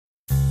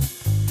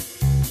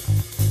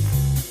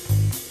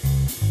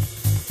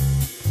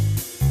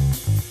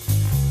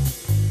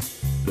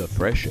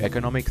Fresh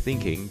Economic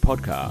Thinking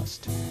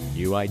podcast.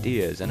 New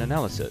ideas and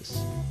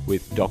analysis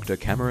with Dr.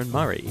 Cameron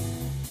Murray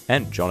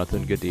and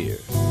Jonathan Gadir.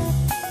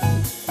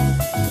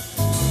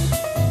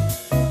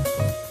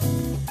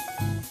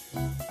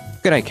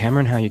 G'day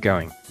Cameron, how are you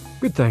going?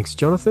 Good, thanks,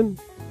 Jonathan.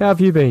 How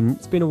have you been?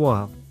 It's been a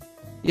while.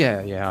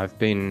 Yeah, I've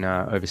been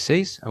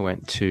overseas. I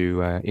went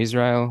to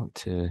Israel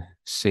to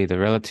see the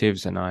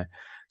relatives, and I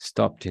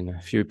stopped in a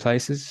few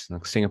places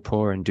like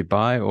Singapore and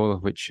Dubai, all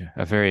of which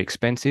are very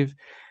expensive.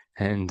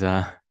 And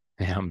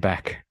now I'm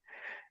back.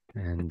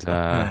 And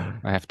I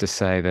have to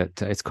say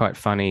that it's quite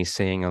funny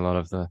seeing a lot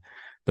of the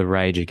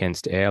rage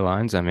against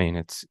airlines. I mean,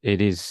 it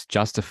is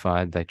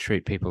justified. They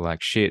treat people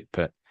like shit,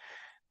 but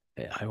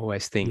I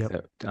always think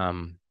that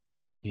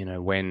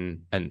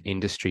when an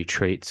industry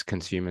treats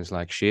consumers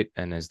like shit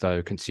and as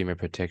though consumer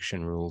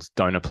protection rules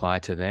don't apply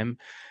to them,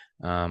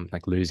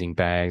 like losing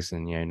bags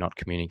and, not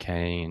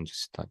communicating and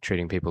just like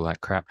treating people like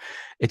crap,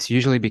 it's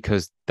usually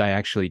because they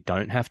actually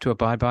don't have to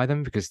abide by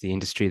them because the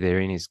industry they're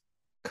in is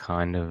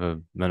kind of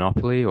a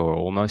monopoly or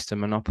almost a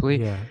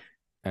monopoly. Yeah.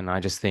 And I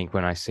just think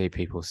when I see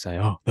people say,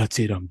 oh, that's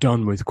it, I'm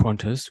done with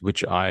Qantas,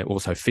 which I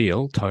also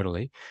feel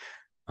totally,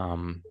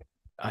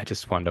 I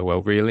just wonder,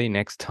 well, really,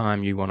 next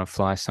time you want to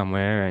fly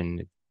somewhere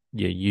and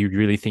you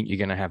really think you're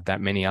going to have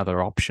that many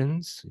other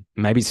options?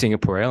 Maybe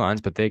Singapore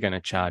Airlines, but they're going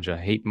to charge a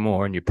heap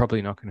more and you're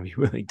probably not going to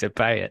be willing to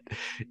pay it.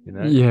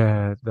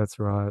 Yeah, that's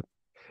right.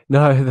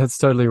 No, that's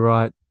totally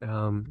right.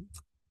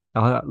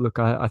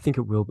 I think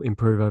it will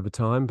improve over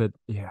time, but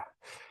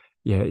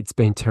yeah, it's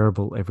been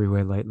terrible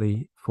everywhere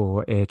lately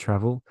for air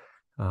travel.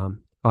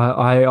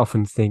 I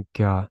often think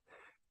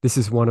this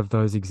is one of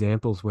those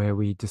examples where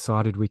we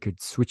decided we could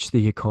switch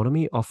the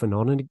economy off and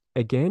on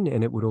again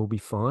and it would all be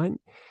fine.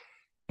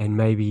 And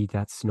maybe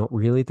that's not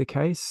really the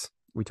case.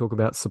 We talk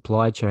about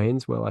supply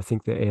chains. Well, I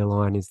think the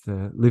airline is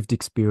the lived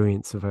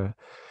experience of a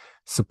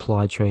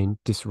supply chain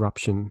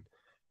disruption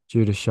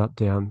due to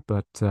shutdown.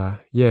 But good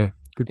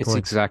point. It's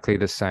exactly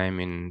the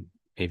same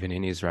even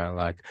in Israel,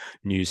 like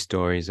news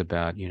stories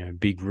about,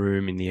 big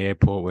room in the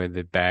airport where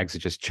the bags are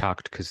just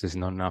chucked because there's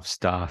not enough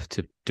staff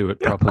to do it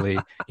properly.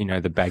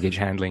 The baggage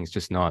handling is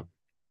just not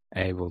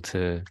able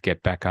to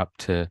get back up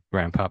to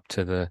ramp up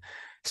to the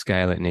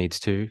scale it needs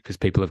to because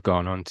people have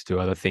gone on to do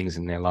other things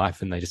in their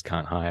life and they just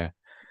can't hire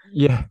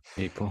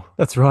people.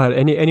 That's right.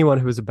 Anyone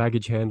who was a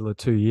baggage handler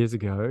 2 years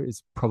ago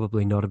is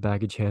probably not a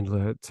baggage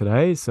handler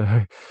today.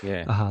 So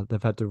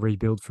they've had to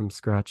rebuild from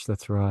scratch.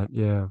 That's right.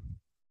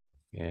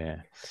 Yeah.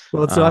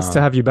 Well, it's nice to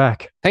have you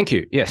back. Thank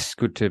you. Yes,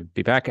 good to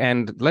be back.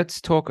 And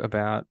let's talk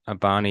about a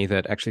barney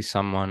that actually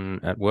someone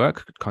at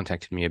work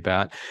contacted me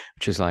about,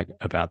 which is like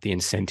about the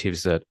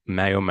incentives that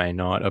may or may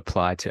not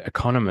apply to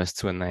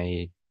economists when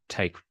they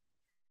take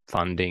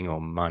funding or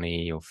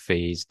money or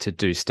fees to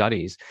do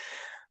studies.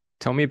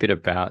 Tell me a bit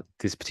about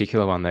this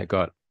particular one that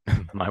got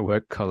my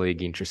work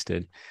colleague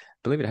interested. I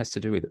believe it has to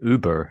do with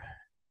Uber.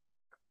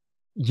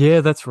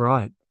 Yeah, that's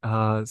right.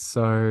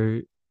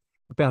 So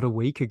about a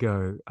week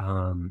ago,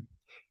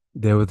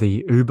 there were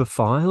the Uber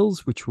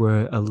files, which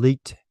were a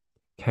leaked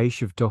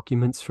cache of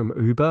documents from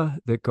Uber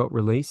that got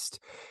released.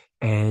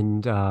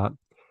 And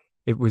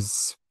it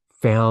was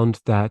found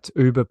that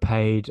Uber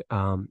paid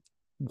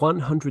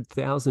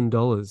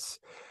 $100,000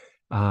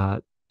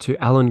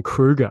 to Alan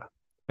Kruger,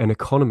 an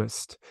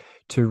economist,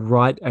 to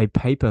write a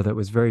paper that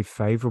was very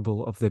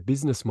favorable of their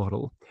business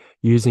model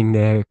using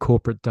their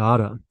corporate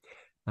data.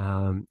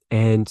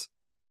 And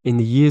in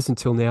the years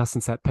until now,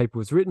 since that paper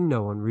was written,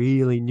 no one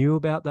really knew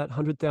about that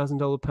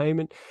 $100,000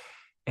 payment.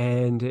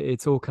 And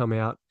it's all come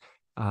out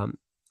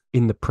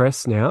in the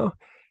press now.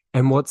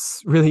 And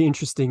what's really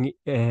interesting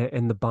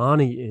in the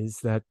Barney is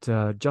that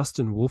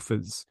Justin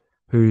Wolfers,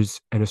 who's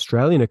an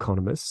Australian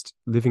economist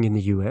living in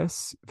the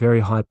US,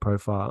 very high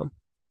profile,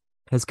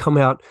 has come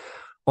out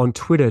on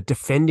Twitter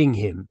defending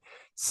him,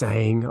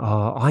 saying,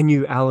 I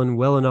knew Alan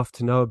well enough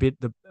to know a bit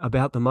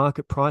about the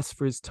market price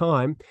for his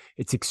time.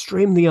 It's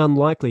extremely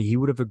unlikely he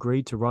would have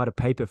agreed to write a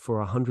paper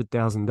for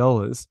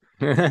 $100,000.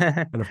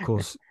 And of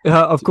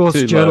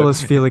course,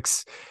 journalist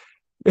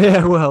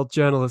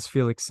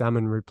Felix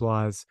Salmon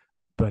replies,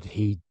 but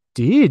he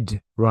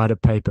did write a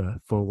paper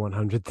for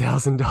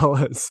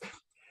 $100,000.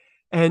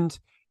 And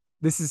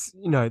this is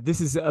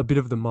a bit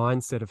of the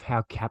mindset of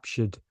how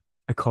captured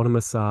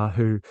economists are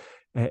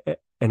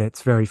and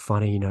it's very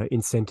funny,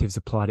 incentives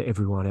apply to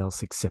everyone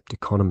else except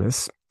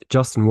economists.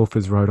 Justin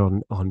Wolfers wrote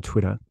on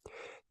Twitter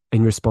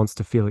in response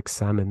to Felix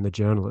Salmon, the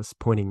journalist,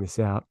 pointing this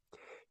out.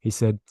 He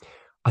said,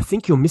 I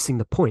think you're missing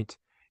the point.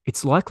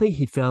 It's likely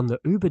he found the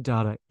Uber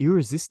data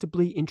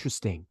irresistibly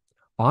interesting.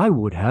 I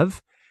would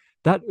have.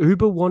 That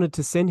Uber wanted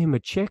to send him a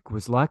check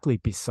was likely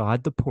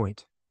beside the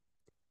point.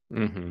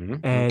 Mm-hmm.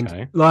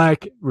 And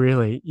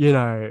really,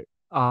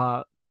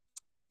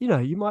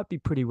 you might be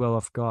pretty well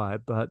off guy,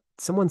 but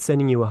someone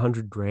sending you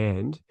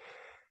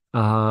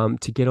 $100,000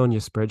 to get on your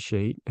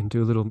spreadsheet and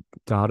do a little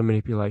data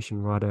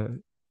manipulation, write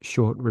a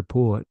short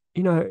report,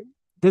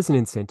 there's an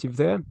incentive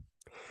there.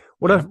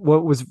 What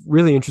was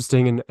really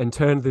interesting and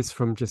turned this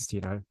from just,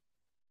 a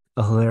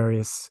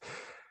hilarious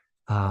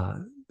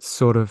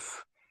sort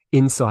of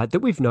insight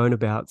that we've known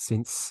about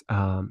since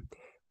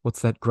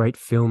what's that great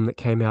film that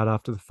came out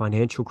after the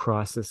financial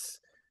crisis?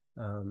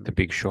 The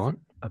Big Short.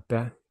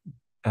 About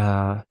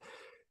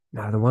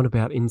no, the one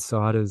about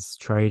insiders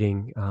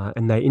trading,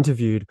 and they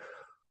interviewed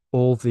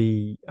all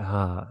these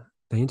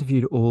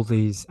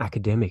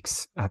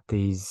academics at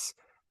these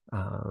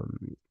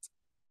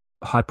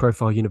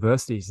high-profile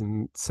universities,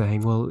 and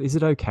saying, well, is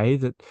it okay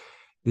that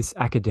this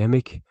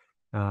academic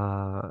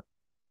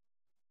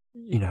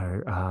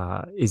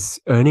is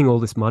earning all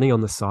this money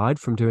on the side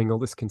from doing all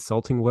this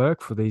consulting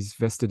work for these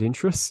vested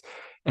interests?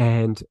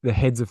 And the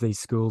heads of these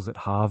schools at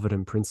Harvard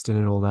and Princeton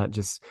and all that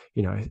just,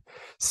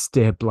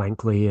 stare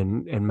blankly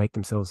and make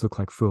themselves look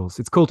like fools.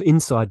 It's called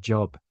Inside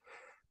Job,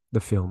 the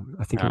film.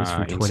 I think it was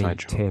from Inside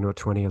 2010 or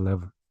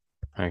 2011.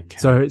 Okay.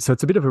 So it's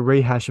a bit of a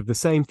rehash of the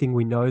same thing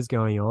we know is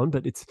going on,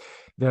 but it's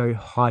very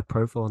high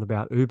profile and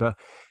about Uber.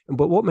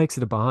 But what makes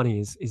it a Barney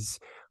is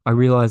I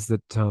realized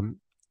that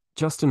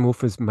Justin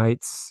Wolfer's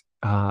mates,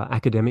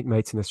 academic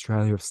mates in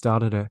Australia, have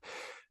started a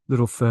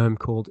little firm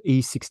called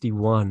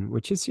E61,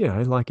 which is,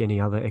 like any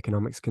other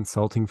economics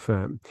consulting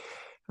firm.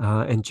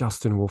 And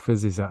Justin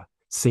Wolfers is a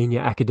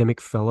senior academic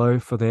fellow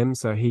for them.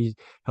 So he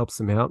helps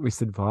them out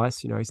with advice.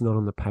 He's not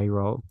on the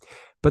payroll.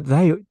 But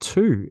they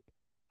too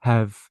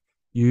have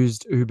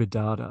used Uber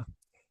data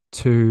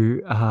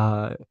to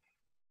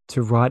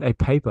write a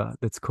paper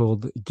that's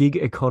called Gig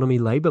Economy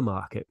Labor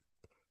Market.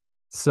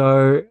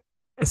 So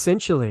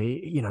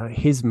essentially,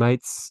 his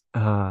mate's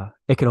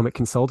economic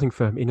consulting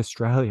firm in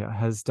Australia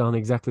has done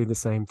exactly the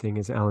same thing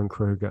as Alan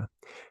Kruger.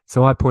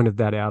 So I pointed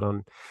that out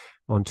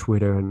on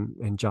Twitter,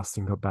 and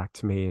Justin got back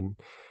to me, and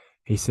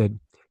he said,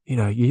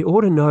 you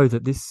ought to know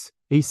that this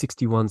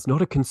E61's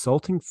not a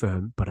consulting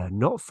firm, but a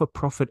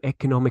not-for-profit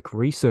economic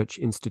research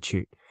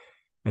institute.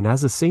 And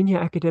as a senior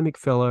academic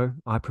fellow,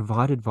 I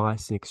provide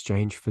advice in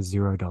exchange for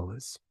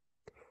 $0.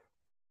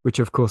 Which,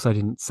 of course, I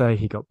didn't say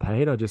he got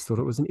paid. I just thought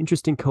it was an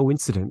interesting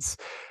coincidence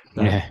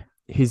that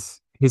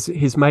his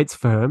mate's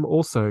firm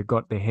also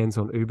got their hands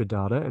on Uber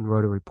data and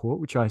wrote a report,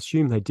 which I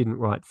assume they didn't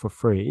write for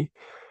free.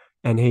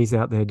 And he's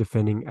out there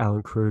defending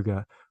Alan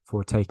Kruger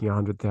for taking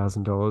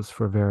 $100,000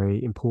 for a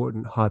very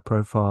important,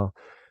 high-profile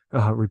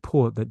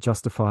report that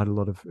justified a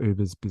lot of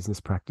Uber's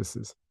business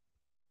practices.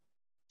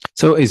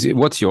 So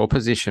what's your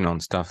position on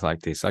stuff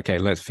like this? Okay,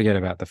 let's forget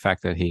about the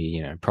fact that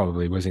he,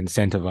 probably was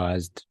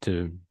incentivized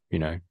to,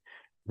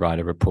 write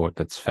a report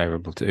that's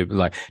favorable to Uber.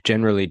 Like,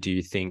 generally, do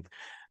you think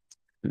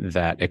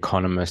that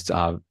economists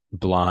are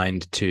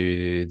blind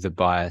to the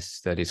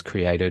bias that is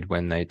created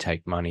when they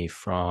take money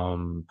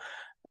from,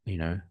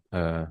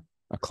 a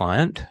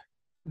client?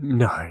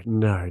 No,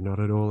 not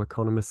at all.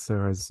 Economists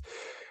are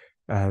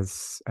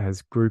as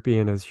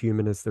groupy and as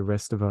human as the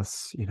rest of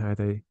us.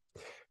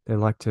 They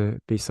like to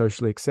be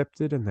socially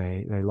accepted, and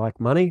they like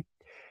money.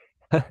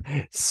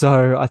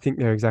 So I think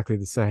they're exactly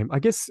the same. I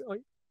guess,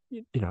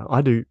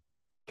 I do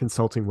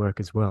consulting work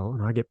as well,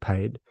 and I get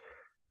paid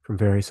from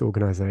various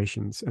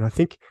organizations. And I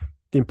think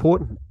the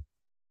important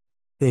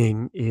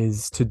thing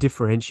is to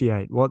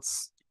differentiate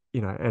what's,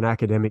 an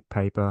academic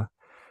paper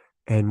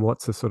and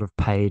what's a sort of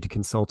paid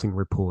consulting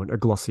report, a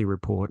glossy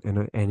report.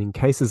 And in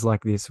cases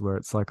like this, where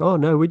it's like, oh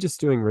no, we're just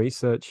doing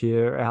research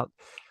here out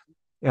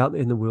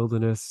in the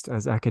wilderness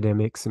as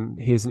academics, and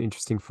here's an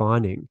interesting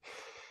finding.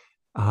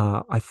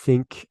 I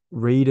think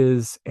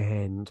readers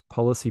and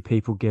policy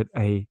people get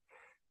a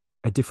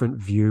different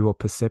view or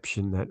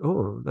perception that,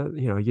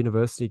 a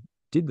university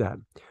did that.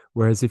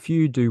 Whereas if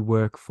you do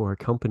work for a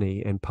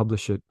company and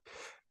publish it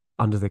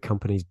under the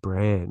company's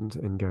brand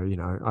and go,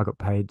 I got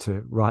paid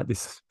to write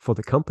this for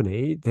the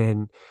company,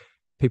 then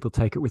people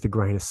take it with a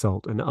grain of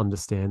salt and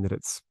understand that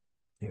it's,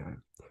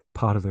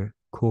 part of the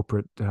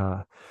corporate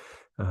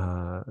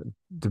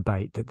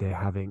debate that they're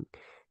having.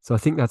 So I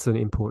think that's an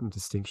important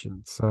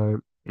distinction. So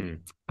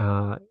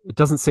it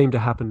doesn't seem to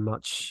happen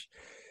much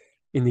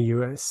in the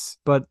US,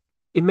 but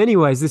in many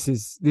ways, this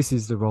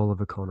is the role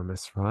of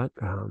economists, right?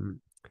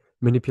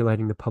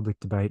 Manipulating the public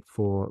debate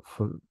for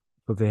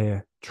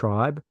their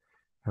tribe,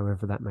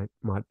 however that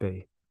might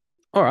be.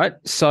 All right.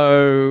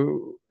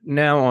 So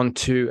now on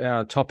to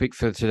our topic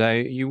for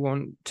today. You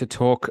want to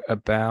talk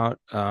about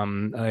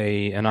an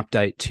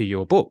update to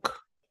your book.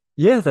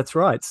 Yeah, that's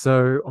right.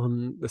 So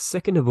on the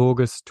 2nd of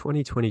August,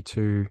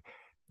 2022,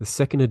 the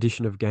second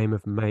edition of Game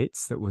of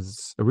Mates that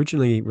was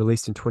originally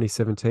released in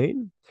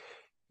 2017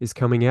 is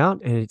coming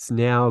out, and it's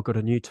now got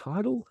a new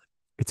title.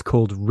 It's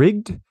called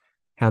Rigged: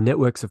 How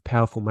Networks of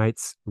Powerful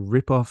Mates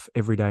Rip Off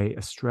Everyday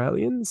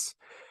Australians.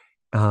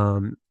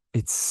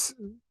 It's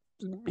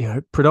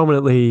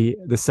predominantly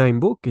the same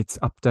book. It's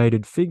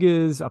updated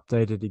figures,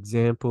 updated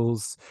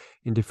examples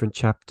in different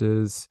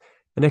chapters,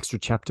 an extra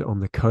chapter on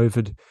the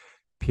COVID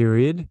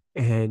period,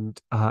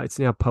 and it's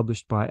now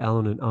published by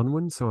Allen and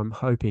Unwin. So I'm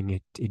hoping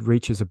it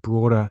reaches a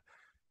broader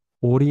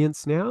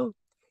audience now,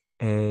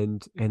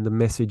 and the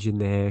message in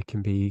there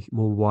can be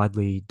more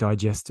widely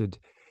digested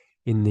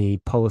in the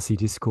policy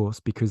discourse,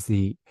 because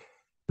the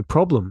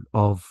problem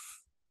of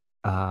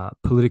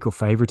political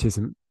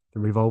favoritism the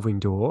revolving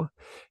door,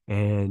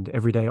 and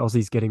everyday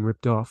Aussies getting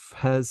ripped off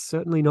has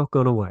certainly not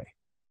gone away.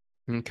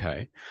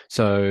 Okay,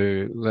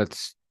 so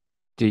let's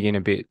dig in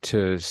a bit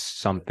to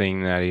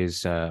something that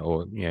is,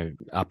 or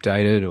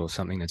updated, or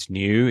something that's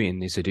new in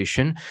this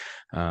edition.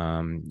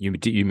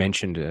 You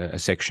mentioned a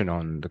section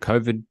on the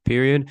COVID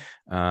period.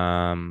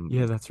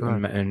 Yeah, that's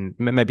right. And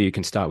maybe you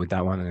can start with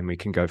that one, and then we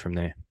can go from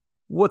there.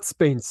 What's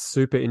been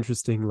super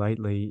interesting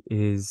lately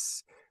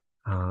is,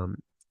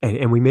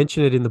 and we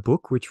mentioned it in the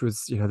book, which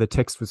was, the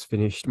text was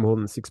finished more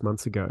than 6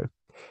 months ago.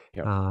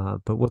 Yep.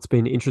 But what's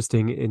been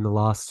interesting in the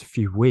last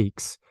few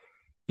weeks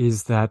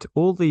is that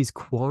all these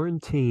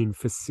quarantine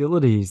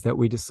facilities that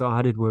we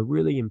decided were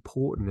really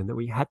important and that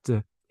we had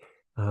to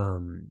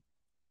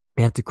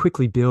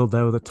quickly build,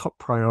 they were the top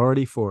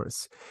priority for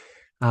us.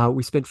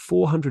 We spent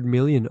 400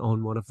 million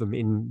on one of them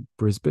in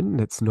Brisbane.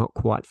 That's not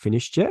quite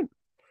finished yet.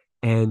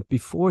 And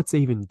before it's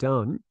even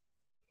done,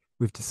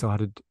 we've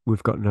decided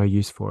we've got no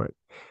use for it.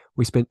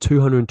 We spent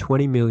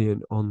 220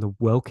 million on the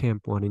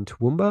Wellcamp one in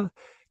Toowoomba.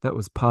 That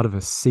was part of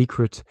a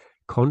secret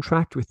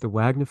contract with the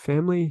Wagner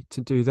family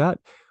to do that.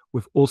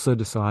 We've also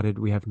decided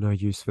we have no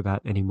use for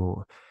that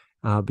anymore.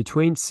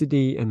 Between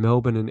Sydney and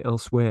Melbourne and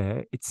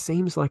elsewhere, it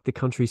seems like the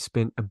country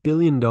spent $1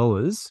 billion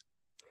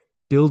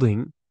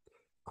building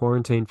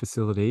quarantine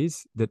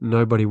facilities that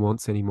nobody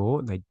wants anymore,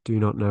 and they do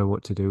not know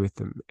what to do with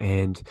them.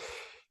 And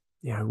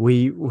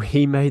we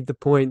made the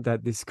point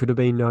that this could have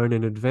been known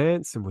in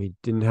advance and we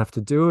didn't have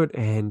to do it.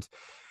 And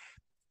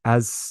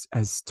as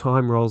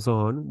time rolls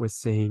on, we're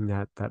seeing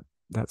that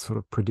sort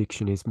of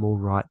prediction is more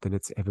right than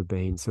it's ever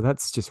been. So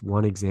that's just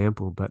one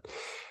example. But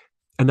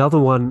another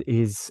one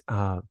is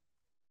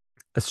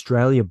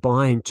Australia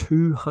buying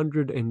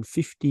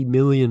 250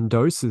 million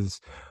doses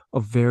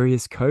of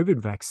various COVID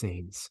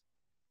vaccines.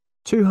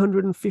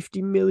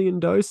 250 million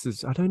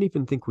doses. I don't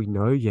even think we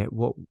know yet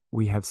what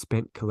we have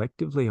spent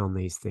collectively on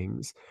these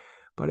things,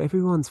 but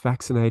everyone's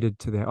vaccinated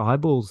to their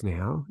eyeballs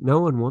now.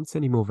 No one wants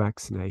any more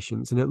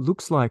vaccinations. And it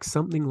looks like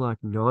something like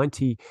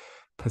 90%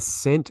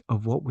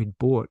 of what we'd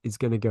bought is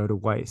going to go to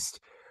waste.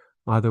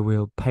 Either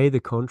we'll pay the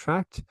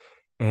contract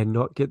and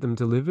not get them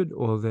delivered,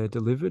 or they're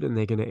delivered and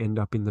they're going to end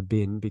up in the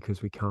bin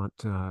because we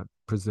can't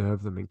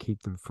preserve them and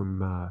keep them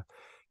from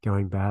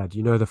going bad.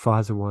 The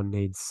Pfizer one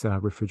needs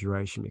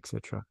refrigeration,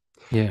 etc.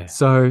 Yeah.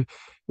 So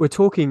we're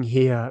talking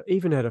here,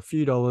 even at a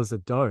few dollars a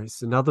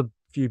dose, another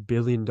few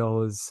 $billion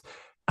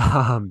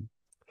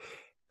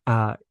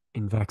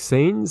in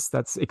vaccines.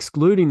 That's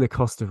excluding the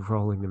cost of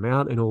rolling them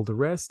out and all the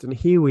rest. And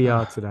here we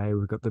are today.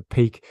 We've got the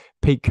peak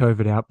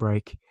COVID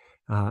outbreak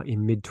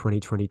in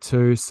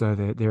mid-2022. So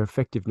their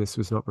effectiveness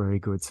was not very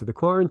good. So the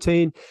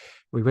quarantine,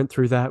 we went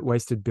through that,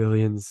 wasted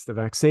billions. The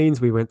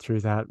vaccines, we went through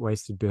that,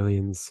 wasted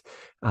billions.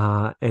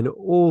 And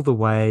all the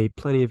way,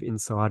 plenty of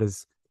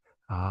insiders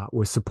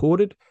were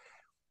supported.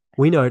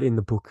 We note in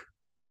the book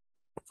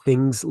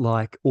things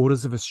like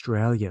Orders of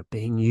Australia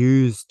being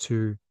used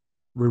to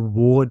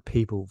reward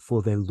people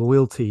for their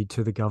loyalty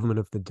to the government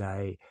of the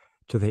day,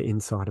 to their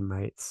insider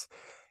mates.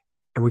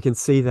 And we can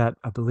see that,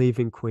 I believe,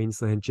 in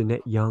Queensland,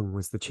 Jeanette Young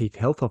was the chief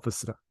health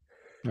officer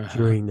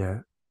during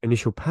the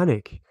initial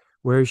panic.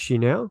 Where is she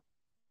now?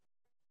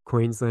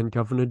 Queensland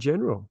Governor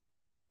General.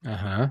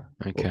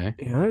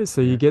 Okay.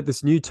 So you get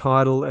this new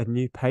title and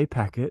new pay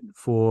packet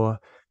for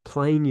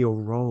playing your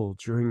role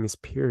during this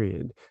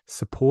period,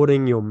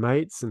 supporting your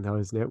mates and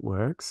those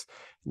networks,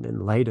 and then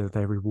later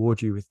they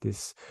reward you with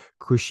this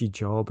cushy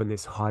job and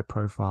this high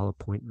profile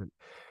appointment.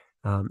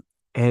 And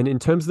in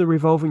terms of the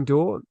revolving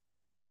door,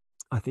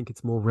 I think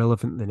it's more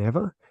relevant than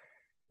ever.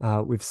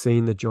 We've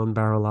seen the John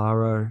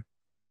Barilaro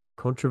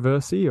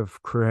controversy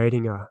of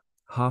creating a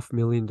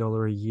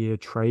 $500,000 a year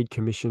trade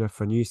commissioner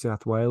for New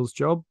South Wales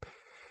job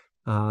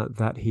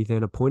that he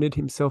then appointed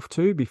himself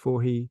to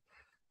before he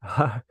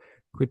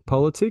quit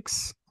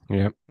politics.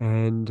 Yeah.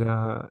 And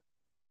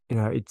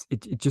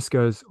it just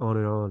goes on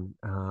and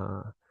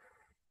on.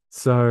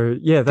 So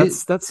yeah,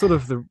 that's sort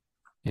of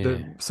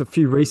a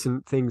few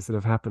recent things that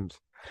have happened.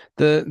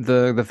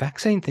 The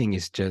vaccine thing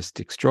is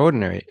just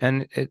extraordinary,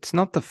 and it's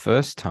not the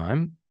first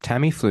time.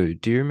 Tamiflu.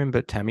 Do you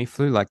remember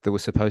Tamiflu? Like, there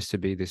was supposed to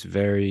be this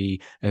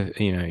very,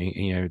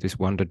 this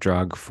wonder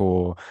drug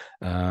for,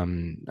 I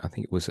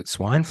think it was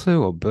swine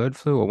flu or bird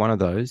flu or one of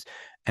those,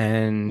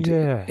 and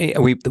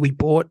we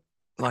bought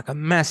like a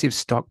massive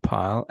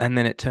stockpile, and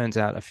then it turns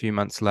out a few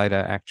months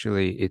later,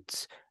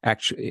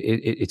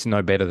 it's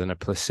no better than a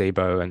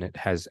placebo, and it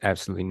has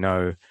absolutely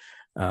no,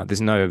 there's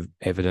no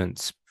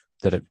evidence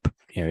that it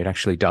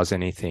actually does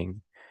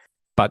anything.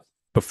 But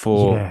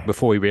before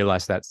we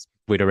realized that,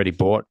 we'd already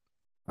bought,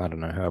 I don't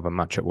know, however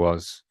much it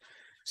was,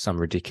 some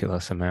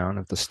ridiculous amount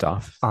of the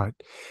stuff.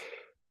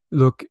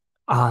 Look,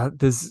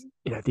 there's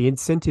the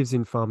incentives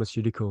in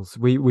pharmaceuticals.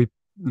 We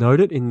note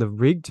it in the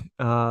rigged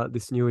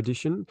this new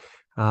edition.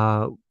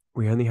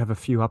 We only have a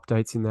few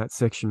updates in that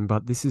section,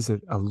 but this is a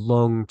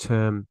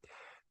long-term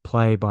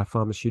play by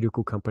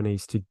pharmaceutical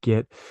companies to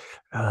get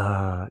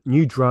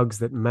new drugs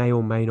that may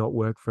or may not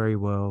work very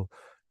well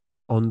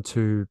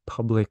onto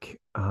public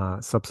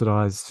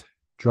subsidized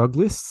drug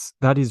lists.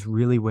 That is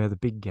really where the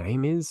big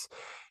game is.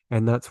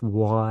 And that's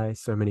why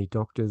so many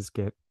doctors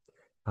get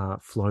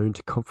flown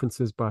to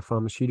conferences by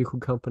pharmaceutical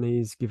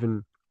companies,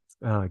 given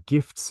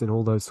gifts and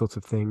all those sorts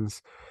of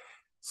things.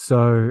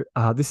 So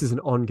this is an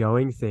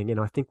ongoing thing. And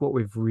I think what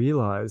we've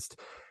realized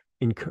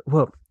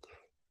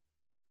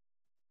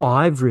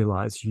I've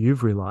realized,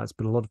 you've realized,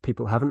 but a lot of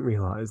people haven't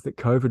realized that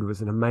COVID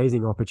was an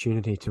amazing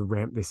opportunity to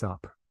ramp this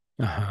up.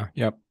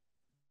 Yep.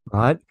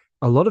 Right?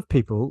 A lot of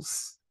people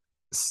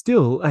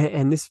still,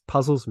 and this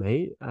puzzles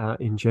me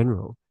in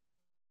general,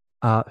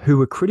 who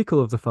were critical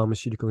of the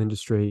pharmaceutical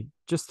industry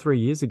just 3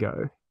 years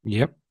ago,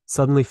 Yep.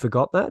 suddenly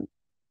forgot that,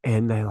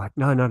 and they're like,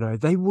 no,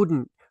 they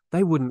wouldn't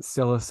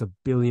sell us 1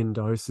 billion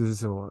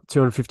doses or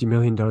 250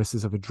 million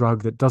doses of a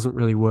drug that doesn't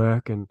really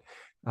work and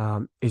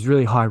is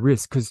really high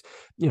risk because,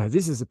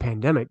 this is a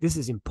pandemic. This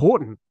is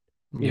important.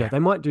 They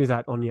might do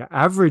that on your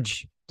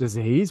average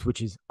disease,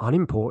 which is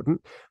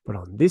unimportant, but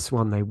on this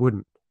one, they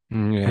wouldn't.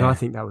 And I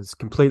think that was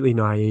completely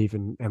naive,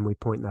 and we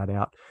point that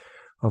out,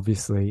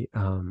 obviously.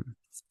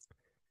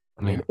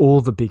 I mean, all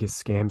the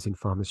biggest scams in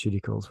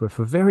pharmaceuticals were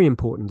for very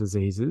important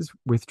diseases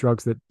with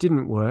drugs that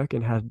didn't work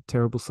and had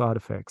terrible side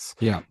effects.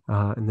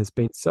 And there's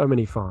been so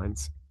many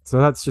fines. So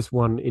that's just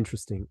one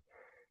interesting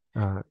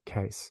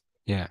case.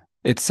 Yeah.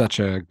 It's such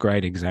a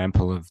great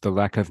example of the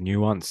lack of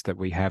nuance that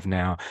we have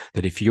now,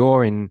 that if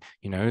you're in,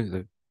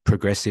 the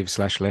progressive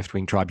 /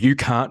 left-wing tribe, you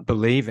can't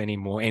believe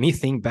anymore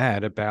anything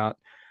bad about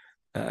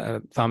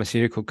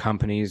pharmaceutical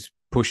companies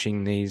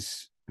pushing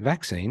these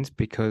vaccines,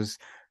 because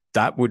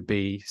that would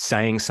be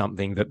saying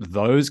something that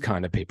those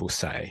kind of people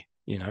say,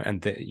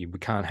 and that we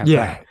can't have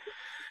that.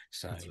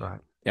 So that's right.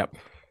 Yep.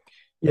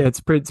 Yeah,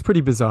 it's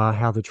pretty bizarre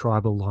how the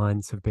tribal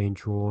lines have been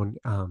drawn.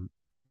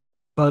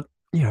 But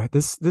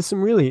there's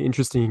some really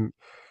interesting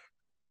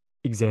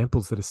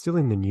examples that are still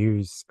in the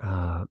news.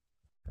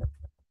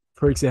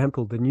 For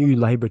example, the new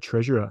Labour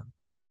Treasurer,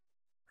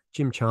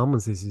 Jim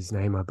Chalmers is his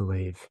name, I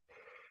believe,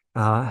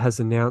 has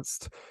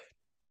announced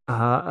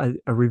a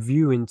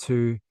review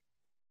into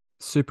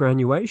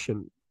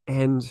superannuation.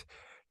 And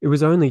it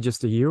was only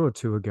just a year or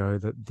two ago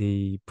that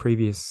the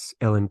previous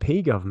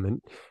LNP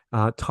government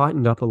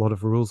tightened up a lot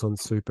of rules on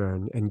super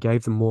and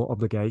gave them more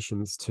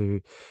obligations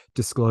to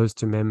disclose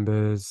to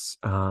members.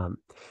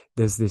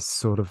 There's this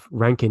sort of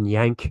rank and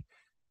yank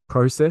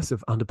process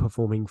of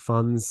underperforming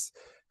funds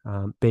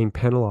being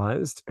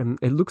penalized. And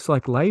it looks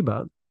like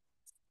Labor,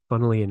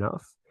 funnily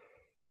enough,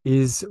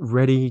 is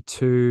ready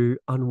to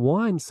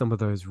unwind some of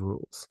those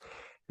rules.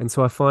 And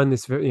so I find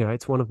this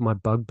it's one of my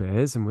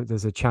bugbears, and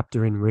there's a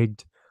chapter in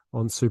Rigged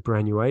on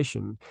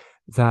superannuation,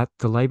 that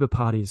the Labor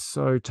Party is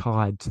so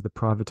tied to the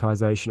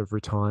privatization of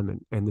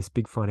retirement and this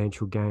big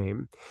financial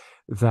game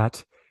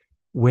that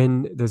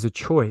when there's a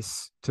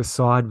choice to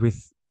side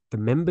with the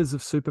members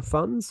of super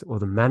funds or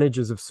the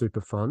managers of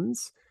super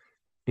funds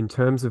in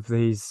terms of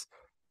these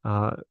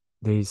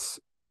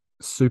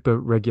super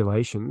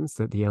regulations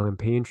that the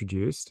LNP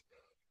introduced,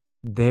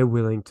 they're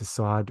willing to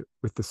side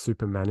with the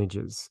super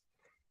managers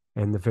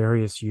and the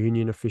various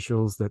union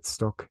officials that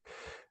stock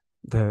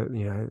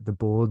the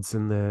boards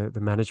and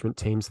the management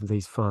teams of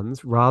these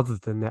funds, rather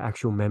than the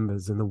actual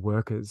members and the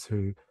workers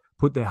who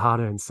put their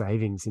hard-earned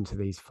savings into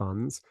these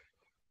funds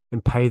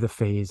and pay the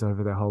fees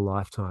over their whole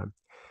lifetime.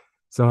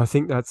 So I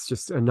think that's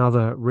just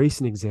another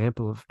recent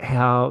example of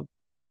how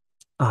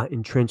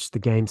entrenched the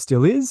game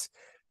still is,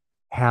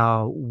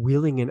 how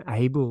willing and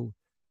able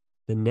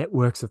the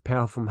networks of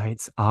powerful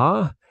mates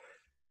are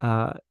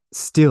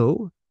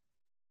still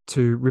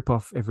to rip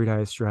off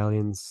everyday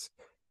Australians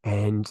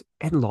and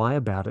lie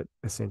about it,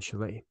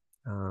 essentially.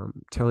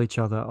 Tell each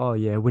other, oh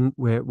yeah, when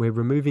we're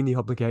removing the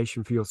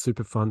obligation for your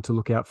super fund to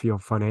look out for your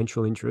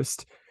financial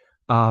interest,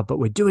 but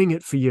we're doing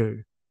it for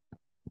you.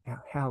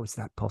 How is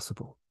that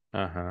possible?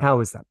 How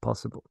is that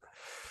possible?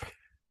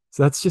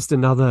 So that's just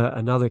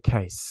another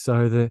case.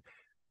 So the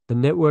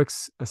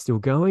networks are still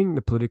going,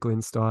 the political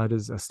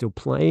insiders are still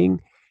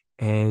playing,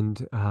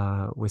 and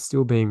we're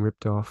still being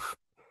ripped off.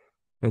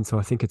 And so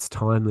I think it's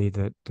timely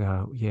that,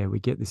 we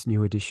get this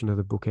new edition of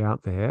the book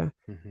out there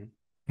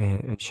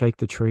and shake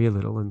the tree a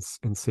little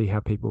and see how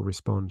people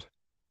respond.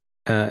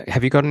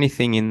 Have you got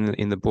anything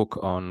in the book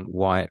on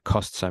why it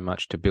costs so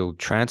much to build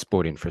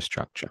transport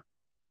infrastructure?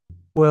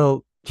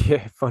 Well,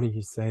 yeah, funny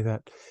you say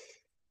that.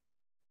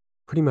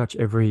 Pretty much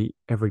every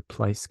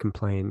place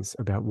complains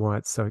about why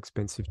it's so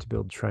expensive to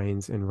build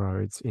trains and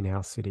roads in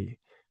our city.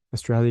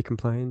 Australia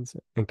complains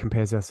and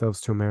compares ourselves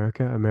to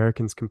America.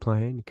 Americans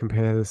complain,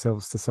 compare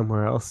themselves to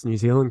somewhere else. New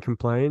Zealand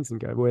complains and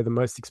go, we're the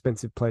most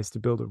expensive place to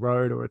build a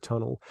road or a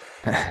tunnel.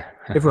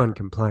 Everyone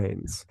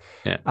complains.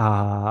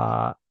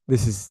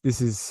 This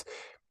is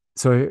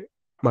so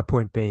my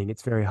point being,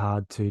 it's very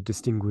hard to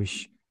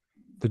distinguish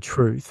the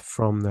truth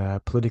from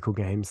the political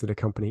games that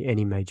accompany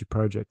any major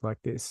project like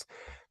this.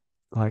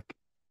 Like,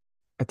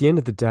 at the end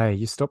of the day,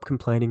 you stop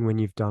complaining when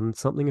you've done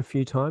something a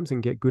few times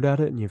and get good at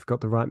it and you've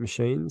got the right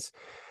machines.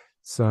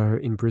 So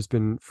in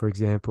Brisbane, for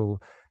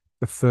example,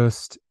 the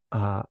first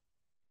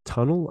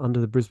tunnel under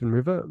the Brisbane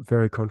River,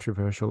 very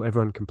controversial.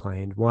 Everyone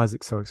complained, why is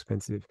it so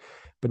expensive?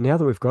 But now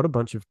that we've got a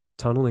bunch of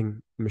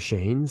tunneling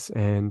machines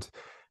and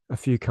a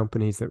few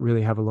companies that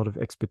really have a lot of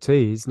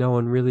expertise, no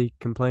one really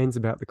complains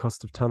about the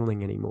cost of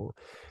tunneling anymore.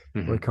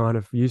 We're kind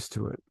of used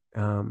to it.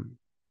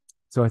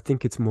 So I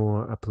think it's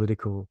more a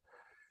political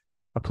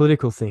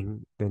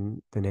thing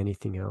than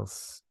anything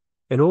else.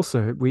 And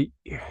also we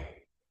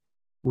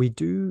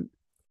do,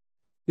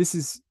 this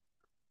is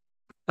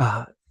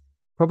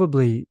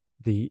probably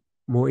the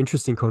more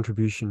interesting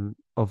contribution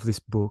of this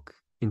book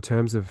in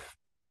terms of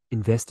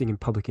investing in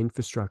public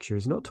infrastructure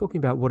is not talking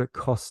about what it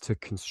costs to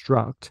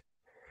construct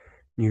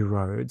new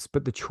roads,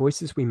 but the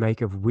choices we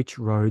make of which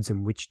roads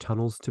and which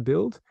tunnels to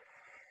build.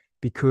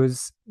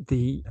 Because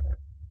you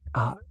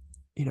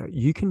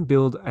can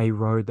build a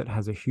road that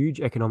has a huge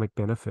economic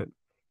benefit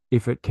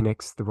if it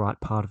connects the right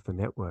part of the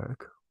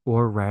network,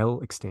 or a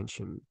rail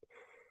extension.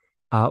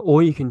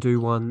 Or you can do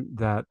one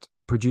that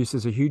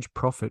produces a huge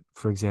profit,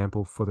 for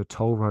example, for the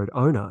toll road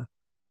owner,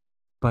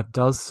 but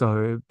does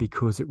so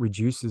because it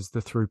reduces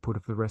the throughput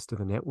of the rest of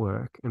the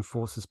network and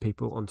forces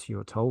people onto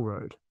your toll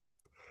road.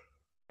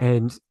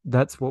 And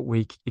that's what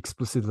we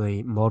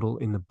explicitly model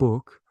in the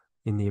book.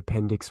 In the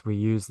appendix, we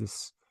use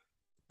this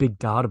big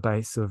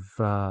database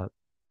of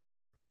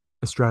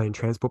Australian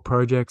transport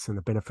projects and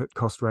the benefit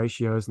cost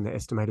ratios and the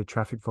estimated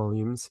traffic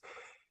volumes.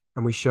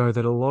 And we show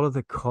that a lot of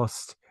the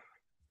cost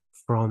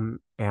from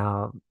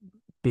our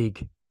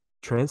big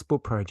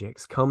transport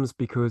projects comes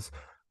because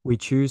we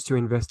choose to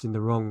invest in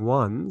the wrong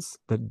ones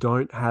that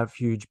don't have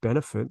huge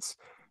benefits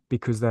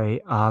because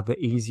they are the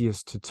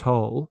easiest to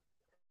toll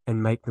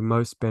and make the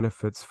most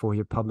benefits for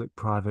your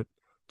public-private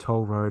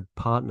toll road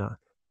partner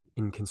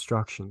in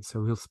construction.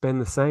 So we'll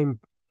spend the same,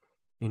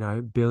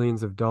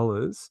 billions of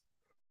dollars,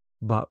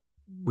 but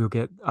we'll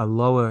get a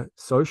lower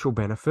social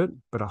benefit,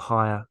 but a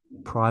higher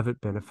private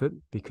benefit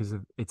because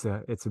it's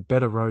a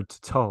better road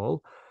to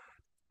toll,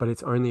 but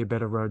it's only a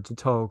better road to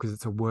toll because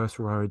it's a worse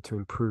road to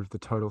improve the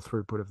total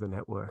throughput of the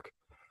network.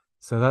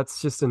 So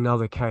that's just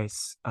another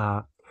case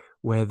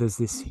where there's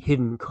this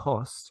hidden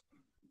cost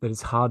that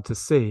is hard to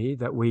see,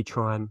 that we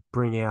try and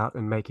bring out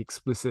and make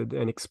explicit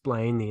and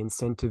explain the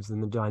incentives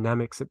and the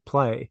dynamics at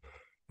play.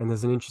 And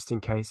there's an interesting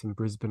case in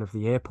Brisbane of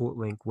the airport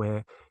link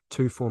where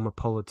two former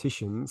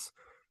politicians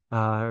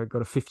got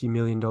a $50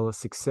 million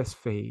success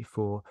fee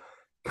for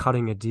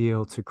cutting a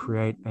deal to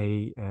create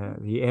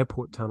the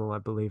airport tunnel, I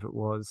believe it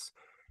was,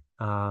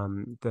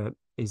 that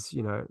is,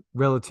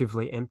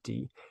 relatively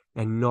empty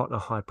and not a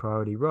high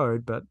priority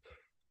road, but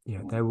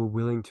they were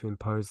willing to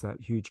impose that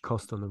huge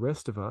cost on the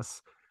rest of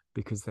us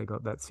because they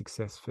got that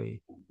success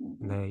fee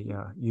and they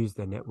used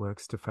their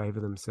networks to favor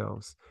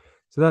themselves.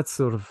 So that's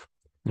sort of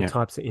the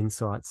types of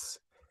insights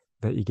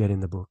that you get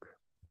in the book.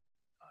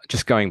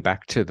 Just going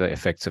back to the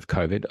effects of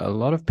COVID, a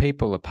lot of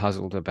people are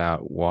puzzled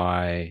about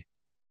why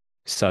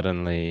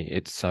suddenly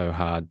it's so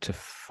hard to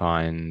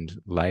find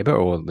labor,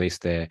 or at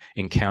least they're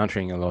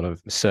encountering a lot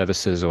of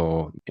services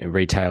or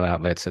retail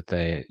outlets that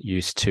they're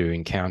used to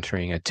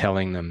encountering are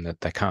telling them that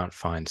they can't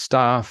find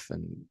staff.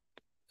 And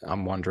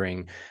I'm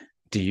wondering,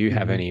 do you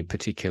have any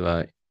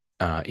particular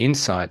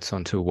insights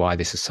onto why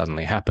this has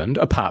suddenly happened,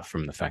 apart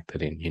from the fact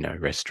that in,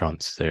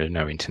 restaurants, there are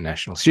no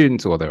international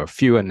students, or there are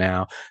fewer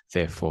now,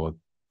 therefore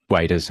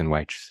waiters and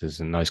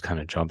waitresses and those kind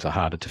of jobs are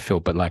harder to fill.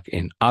 But like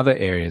in other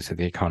areas of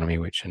the economy,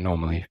 which are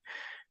normally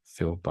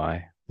filled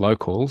by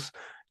locals,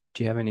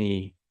 do you have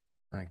any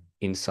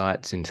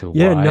insights into why?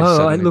 Yeah,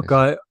 no,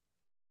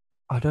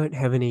 I don't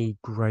have any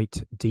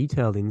great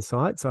detailed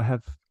insights. I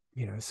have,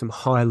 some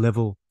high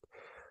level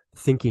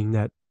thinking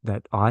that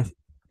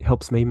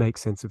helps me make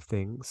sense of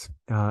things.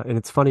 And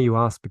it's funny you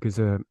ask, because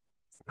a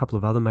couple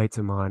of other mates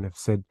of mine have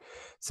said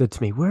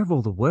to me, where have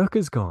all the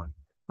workers gone?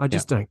 I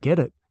just don't get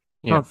it.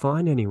 Can't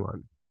find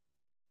anyone.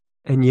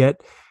 And yet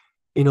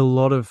in a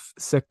lot of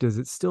sectors,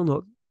 it's still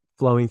not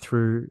flowing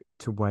through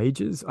to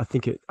wages. I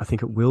think it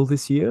will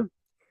this year.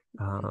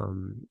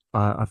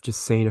 I've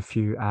just seen a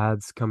few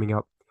ads coming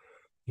up,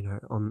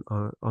 on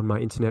my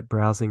internet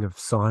browsing, of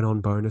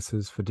sign-on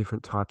bonuses for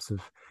different types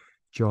of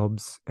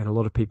jobs, and a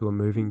lot of people are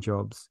moving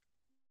jobs.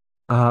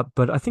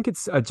 But I think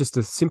it's just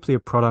simply a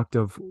product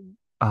of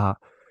a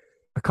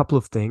couple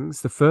of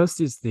things. The first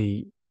is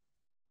the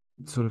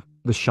sort of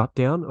the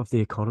shutdown of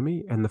the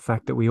economy, and the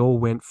fact that we all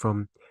went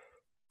from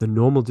the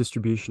normal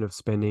distribution of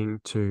spending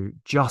to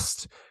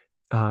just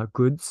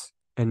goods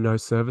and no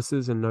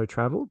services and no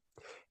travel.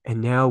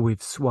 And now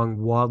we've swung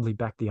wildly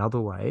back the other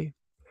way,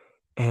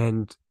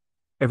 and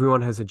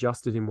everyone has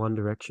adjusted in one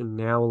direction.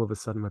 Now all of a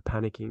sudden we're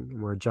panicking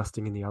and we're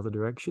adjusting in the other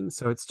direction.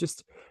 So it's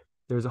just,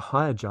 there's a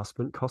high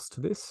adjustment cost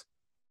to this.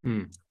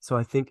 So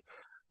I think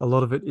a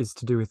lot of it is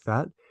to do with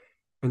that.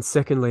 And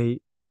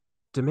secondly,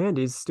 demand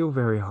is still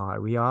very high.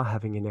 We are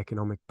having an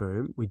economic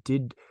boom. We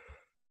did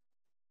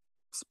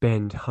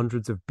spend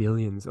hundreds of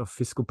billions of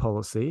fiscal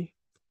policy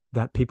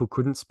that people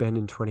couldn't spend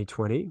in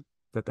 2020,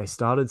 that they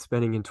started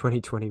spending in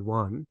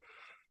 2021,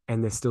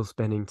 and they're still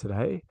spending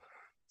today.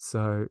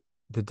 So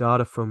the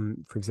data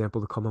from, for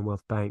example, the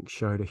Commonwealth Bank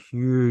showed a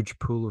huge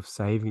pool of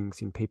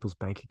savings in people's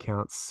bank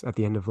accounts at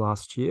the end of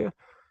last year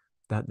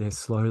that they're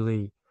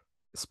slowly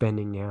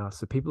spending now.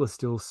 So people are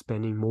still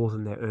spending more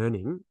than they're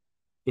earning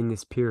in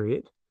this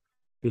period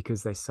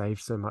because they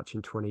saved so much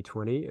in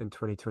 2020 and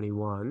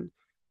 2021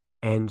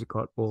 and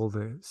got all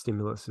the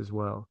stimulus as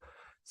well.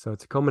 So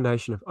it's a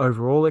combination of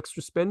overall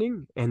extra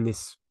spending and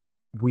this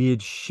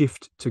weird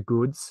shift to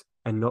goods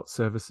and not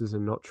services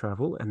and not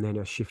travel, and then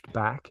a shift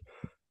back.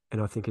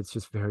 And I think it's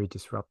just very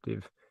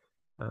disruptive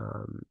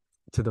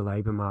to the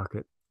labor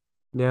market.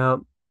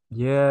 Now,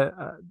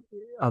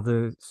 are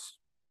the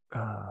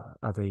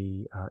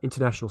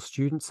international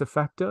students a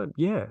factor?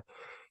 Yeah.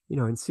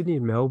 In Sydney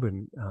and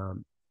Melbourne,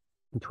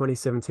 in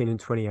 2017 and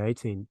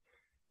 2018,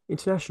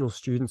 international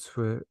students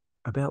were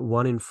about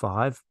 1 in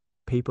 5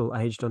 people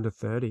aged under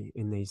 30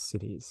 in these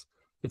cities.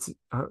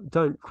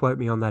 Don't quote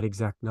me on that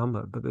exact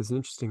number, but there's an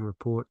interesting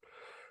report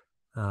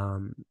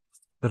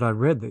that I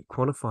read that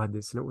quantified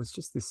this, and it was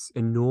just this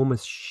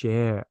enormous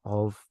share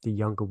of the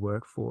younger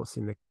workforce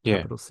in the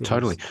capital cities.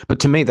 Totally. But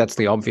to me, that's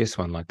the obvious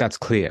one. Like, that's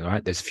clear,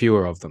 right? There's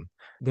fewer of them.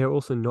 They're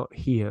also not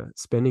here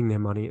spending their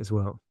money as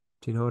well.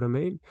 Do you know what I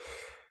mean?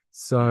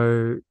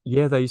 So,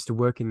 they used to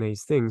work in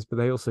these things, but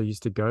they also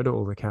used to go to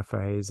all the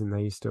cafes, and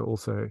they used to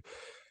also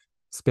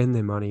spend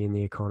their money in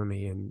the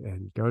economy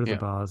and go to the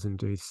bars and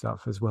do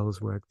stuff as well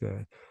as work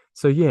there.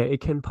 So, it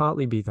can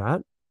partly be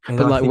that. And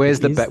but like, where's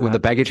the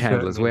baggage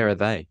handlers? Where are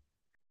they?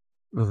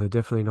 Well, they're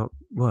definitely not.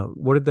 Well,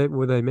 what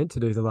were they meant to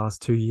do the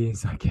last 2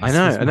 years? I guess.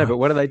 I know, but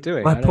what are they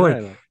doing? My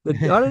point. I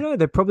don't know.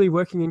 They're probably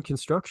working in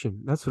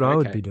construction. That's what I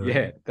would be doing.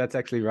 Yeah, that's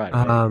actually right.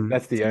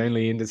 That's the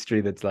only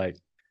industry that's like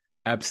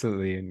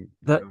absolutely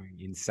going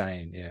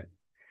insane. Yeah.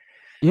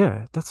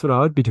 Yeah, that's what I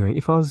would be doing.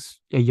 If I was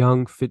a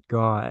young, fit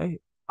guy,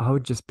 I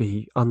would just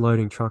be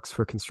unloading trucks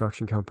for a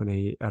construction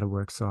company at a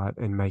work site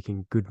and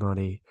making good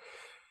money.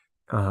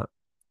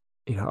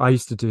 I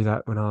used to do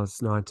that when I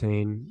was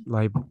 19,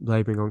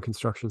 laboring on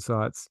construction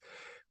sites.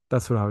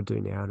 That's what I would do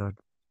now. And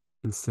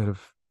instead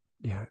of,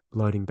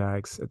 loading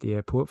bags at the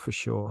airport, for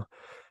sure.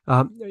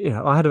 I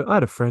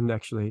had a friend,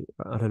 actually.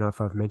 I don't know if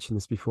I've mentioned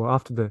this before.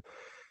 After the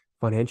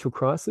financial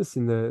crisis,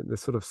 in the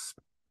sort of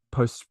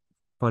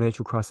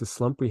post-financial crisis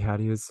slump we had,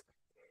 he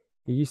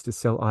used to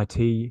sell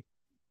IT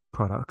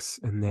products.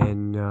 And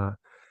then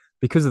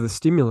because of the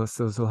stimulus,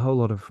 there was a whole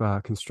lot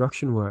of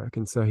construction work.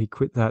 And so he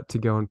quit that to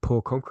go and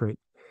pour concrete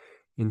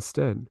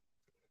instead.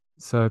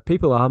 So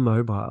people are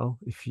mobile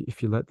if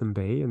you let them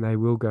be, and they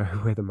will go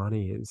where the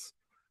money is.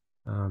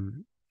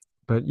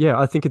 But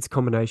I think it's a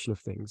combination of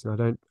things.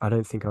 And I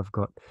don't think I've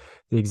got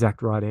the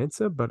exact right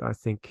answer, but I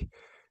think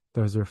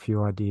those are a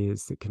few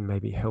ideas that can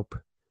maybe help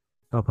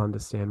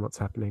understand what's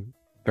happening.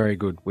 Very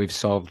good. We've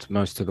solved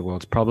most of the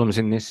world's problems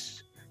in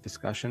this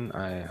discussion.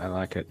 I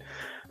like it.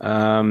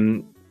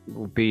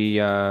 We'll be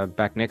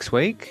back next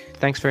week.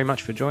 Thanks very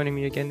much for joining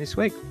me again this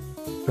week.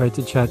 Great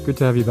to chat. Good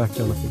to have you back,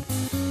 Jonathan.